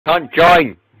Can't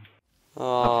join.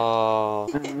 Oh.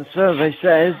 The survey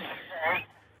says.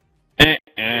 Did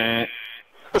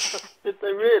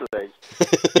they really?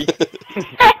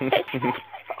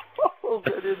 Oh,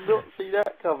 I did not see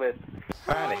that coming.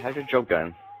 Riley, how's your job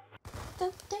going?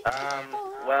 Well,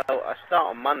 I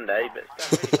start on Monday, but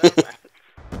it's going really well, man.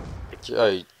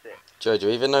 Joe, do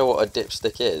you even know what a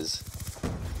dipstick is?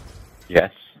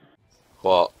 Yes.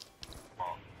 What?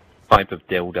 Type of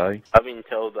dildo. I've been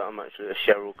told that I'm actually a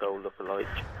Cheryl Cole lookalike.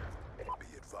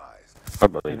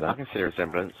 Probably that. I can see a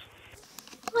resemblance.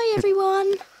 Hi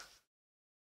everyone.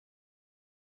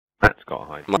 That's got a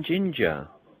high. Ginger.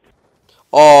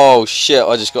 Oh shit,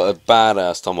 I just got a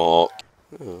badass tomahawk.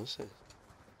 Oh, what's it?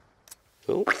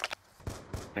 Cool. Look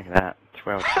at that.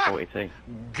 12 to 42.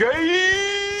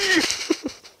 Gay!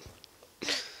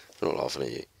 I'm not laughing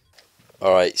at you.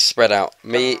 Alright, spread out.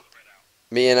 Me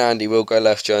and Andy will go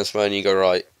left, Joe and Simone, you go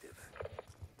right.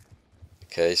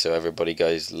 Okay, so everybody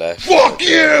goes left. Fuck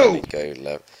you! Go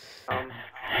left.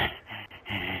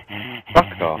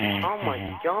 Fuck off. Oh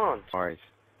my god. Sorry.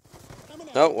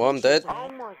 Oh, well, I'm dead.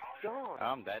 Oh my god.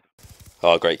 I'm dead.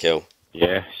 Oh, great kill.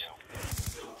 Yes.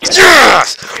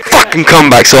 Yes! Fucking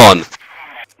comebacks on!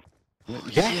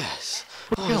 Yes.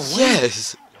 Oh,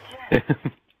 yes!